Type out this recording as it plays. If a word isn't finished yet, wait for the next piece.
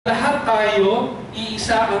Lahat tayo,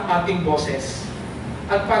 iisa ang ating boses.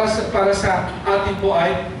 At para sa atin po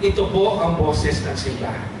ay, ito po ang boses ng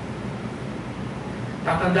simbahan.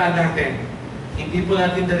 Tatandaan natin, hindi po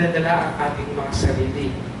natin dala-dala ang ating mga sarili.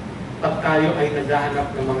 Pag tayo ay naghahanap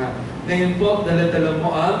ng mga... Ngayon po, dala-dala mo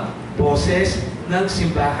ang boses ng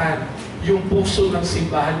simbahan. Yung puso ng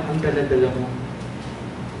simbahan ang dala-dala mo.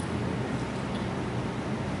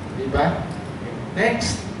 Diba?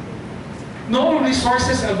 Next. No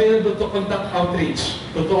resources available to conduct outreach.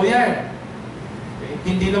 Totoo yan. Okay.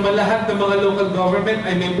 Hindi naman lahat ng mga local government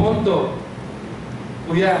ay may pondo.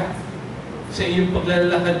 Kuya, sa iyong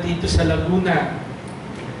paglalakad dito sa Laguna,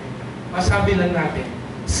 masabi lang natin,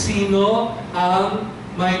 sino ang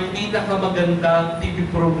may pinakamagandang TV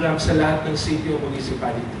program sa lahat ng city o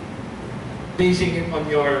municipality? Basing it on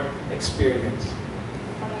your experience.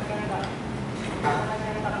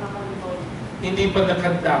 Hindi pa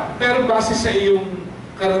na-conduct. Pero base sa iyong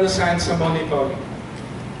karanasan sa monitoring.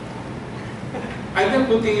 I'm not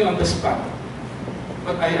putting you on the spot.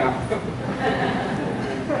 But I am.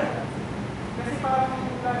 Kasi parang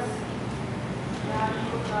yung class na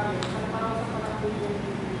ikot namin, parang sa panahon yung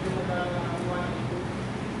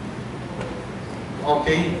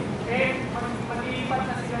Okay. Eh, mag-iipat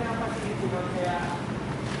na sila ng facility doon, kaya...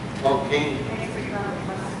 Okay. expect namin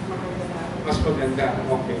Mas maganda.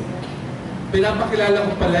 Okay.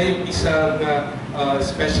 Pinapakilala ko pala yung isang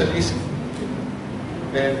specialist,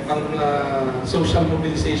 ang social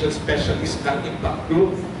mobilization specialist ng Impact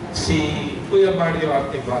Group, si Kuya Mario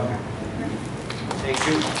Artibana. Thank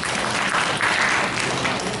you.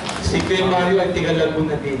 Si Kuya Mario ay tiga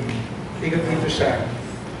Laguna din. Tiga dito siya.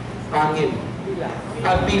 Pangil.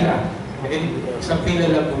 Pila. Sa Pila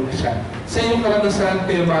Laguna siya. Sa iyong karanasan,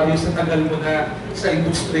 Kuya Mario, sa tagal mo na sa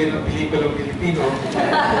industriya ng pelikulang Pilipino,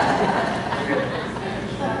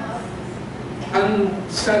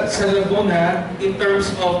 sa Laguna, in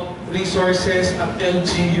terms of resources at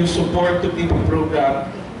LGU support to people program,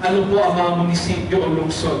 ano po ang mga munisipyo o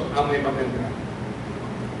lungsod ang may maganda?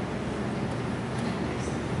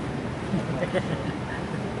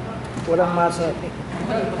 Walang masa.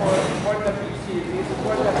 For the PCD,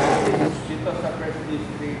 support the PCD dito sa First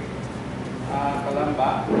District,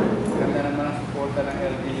 Calamba. Ganda naman ang supporta ng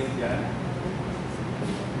LGU dyan.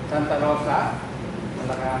 Santa Rosa,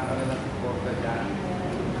 malaki ang kanilang supporta dyan.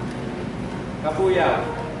 Kabuyaw.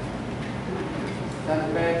 San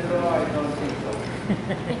Pedro, I don't think so.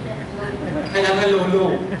 Kaya nga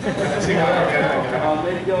lolo.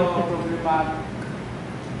 Medyo problematic.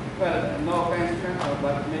 Well, no offense,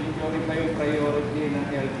 but medyo iba yung priority ng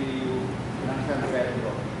LGU ng San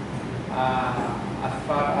Pedro. As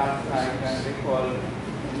far as I can recall,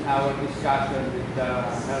 in our discussion with the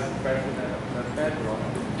health personnel of San Pedro,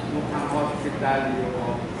 mukhang hospital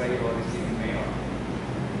yung priority ni Mayor.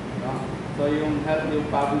 No? So yung health,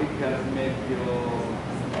 yung public health, medyo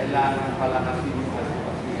kailangan palakasin yung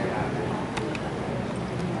advocacy natin.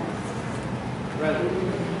 Well,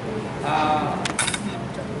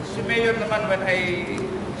 si Mayor naman, when I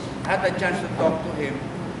had a chance to talk to him,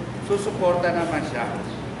 susuporta naman siya.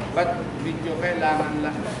 But medyo kailangan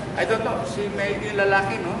lang. I don't know, si Mayor, yung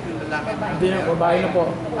lalaki, no? Yung lalaki. Hindi na, babae na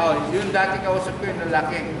po. Oh, yung dati kausap ko yung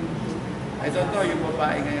lalaki. I don't know, yung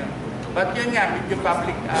babae ngayon. But yun nga, medyo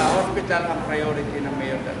public hospital ang priority ng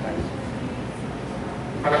Mayor that time.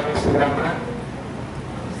 Maraming salamat.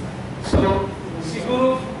 So,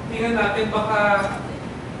 siguro, tingnan natin baka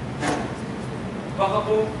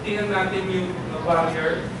po tingnan natin yung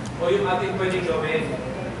barrier o yung ating pwedeng gawin.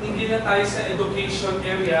 Hindi na tayo sa education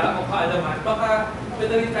area o kaalaman, baka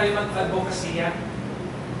pwede rin tayo mag-advokasya.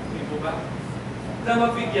 Hindi po ba? Na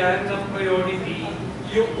mabigyan ng priority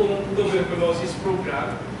yung tuberculosis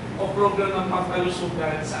program o program ng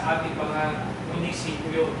pangkalusugan sa ating mga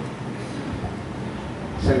munisipyo.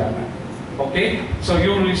 Salamat. Okay? So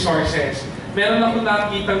yung resources. Meron ako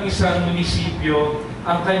nakitang isang munisipyo,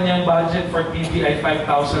 ang kanyang budget for PBI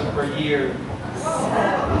 5,000 per year.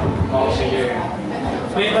 Oh, sige.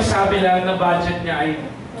 May masabi lang na budget niya ay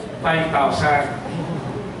 5,000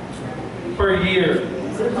 per year.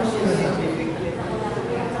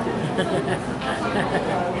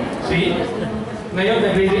 See? Ngayon,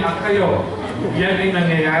 nag-react kayo. Yan rin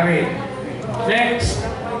nangyayari. Next,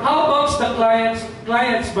 how about the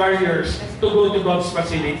client's barriers to go to God's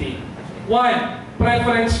facility? One,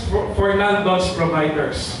 preference for non-DOS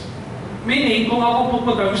providers. Meaning, kung ako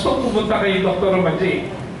pupunta, gusto kong pumunta kay Dr.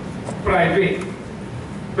 Romaji, private.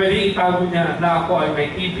 Pwede itago niya na ako ay may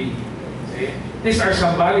TB. See? These are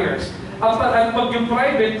some barriers. At pag yung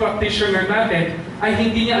private practitioner natin ay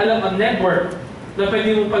hindi niya alam ang network na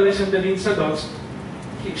pwede mo pala siyang dalhin sa DOS,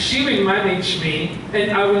 she will manage me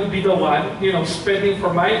and I will be the one, spending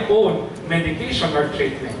for my own medication or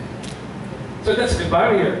treatment. So that's the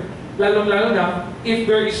barrier. Lalo-lalo na if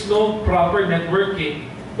there is no proper networking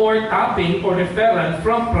or tapping or referral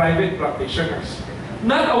from private practitioners.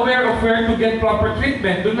 Not aware of where to get proper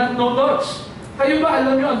treatment, do not know dots. Kayo ba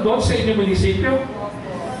alam nyo ang dots sa inyong munisipyo?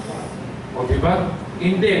 O diba?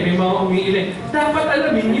 Hindi, may mga umiiling. Dapat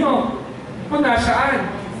alamin nyo kung nasaan.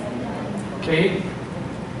 Okay?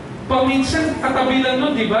 Paminsan, katabi lang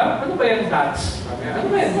nun, diba? Ano ba yung dots? Ano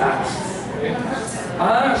ba yung dots? Okay?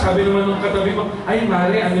 Sabi naman nung katabi mo, ay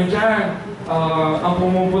mali, ano dyan? Ang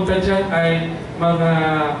pumupunta dyan ay mga,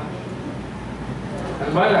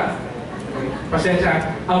 ano ba lang?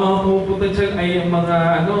 Pasensya, ang mga pumupunta dyan ay yung mga,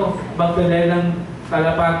 Magdalenang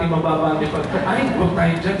Kalapati, mababati pag, ay, huwag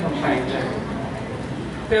tayo dyan, huwag tayo dyan.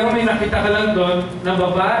 Pero may nakita ka lang doon na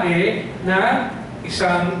babae na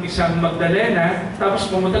isang Magdalena, tapos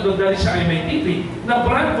pumunta doon dahil sa MITV.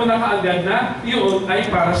 Na-brand mo na kaagad na yun ay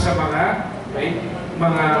para sa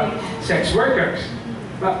mga sex workers.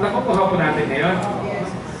 Nakukuha po natin ngayon.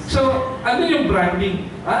 So, ano yung branding?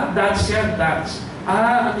 That's yan, that's.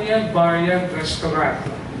 Ano yan? Bar yan, restaurant.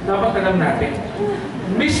 Dapat alam natin.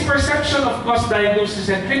 Misperception of cost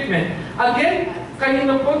diagnosis and treatment. Again, kayo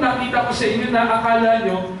na po nakita ko sa inyo na akala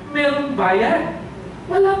nyo merong bayad.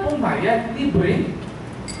 Wala pong bayad. Libre.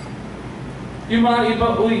 Yung mga iba,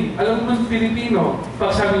 alam mo ng Pilipino,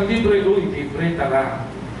 pag sabing libre, libre tala.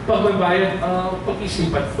 Pag may bayad,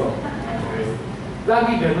 pag-isipan ko.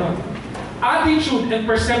 Lagi ganon. Attitude and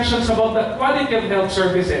perceptions about the quality of health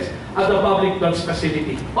services at the public health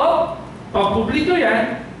facility. Pag publiko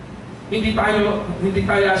yan, hindi tayo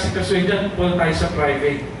asikasuhin dyan, punta tayo sa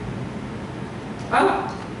private.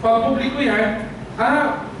 Pag publiko yan,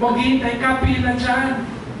 maghihintay ka, pila dyan.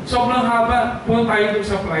 Sobrang haba, punta tayo dun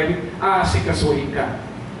sa private, asikasuhin ka.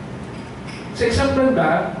 Sa isang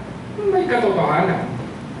banda, may katotohanan.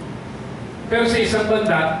 Pero sa isang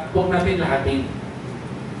banda, huwag natin lahatin.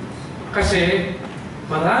 Kasi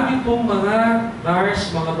marami pong mga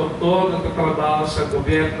nurse, mga doktor na nagtatrabaho sa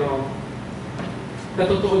gobyerno na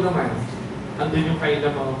totoo naman, andun yung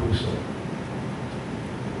kailang mga puso.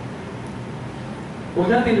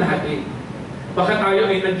 Huwag natin lahatin. Baka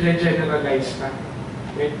tayo ay nag-generalize na.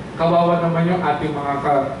 Okay? Kawawa naman yung ating mga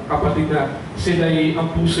kapatid na ang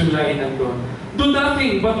puso nila ay nandun. Do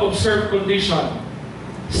nothing but observe condition.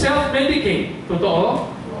 Self-medicate.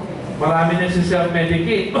 Totoo? Marami na si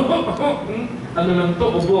self-medicate. Ano lang to?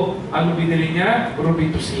 Ubo. Ano binili niya?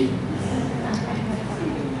 Robitussin.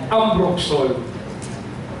 Ambroxol.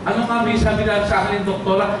 Ano nga may sabi na sa akin ng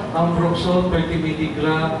doktora? Ambroxol, 30 mg,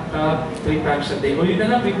 3 times a day. O yun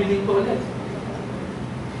na lang, bibiling ko ulit.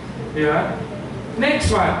 Diba? Next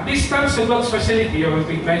one. Distance to God's facility, or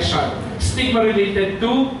we mentioned, stigma related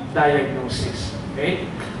to diagnosis. Okay?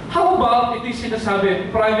 How about ito yung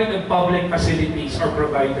sinasabi, private and public facilities or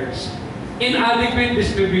providers? Inadequate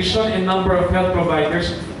distribution and number of health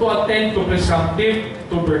providers to attend to presumptive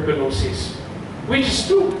tuberculosis. Which is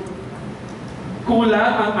true. Kulang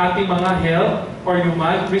ang ating mga health or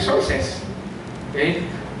human resources. Okay?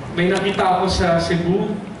 May nakita ako sa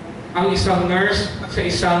Cebu, ang isang nurse sa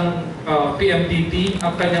isang PMDT,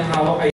 ang kanyang hawak ay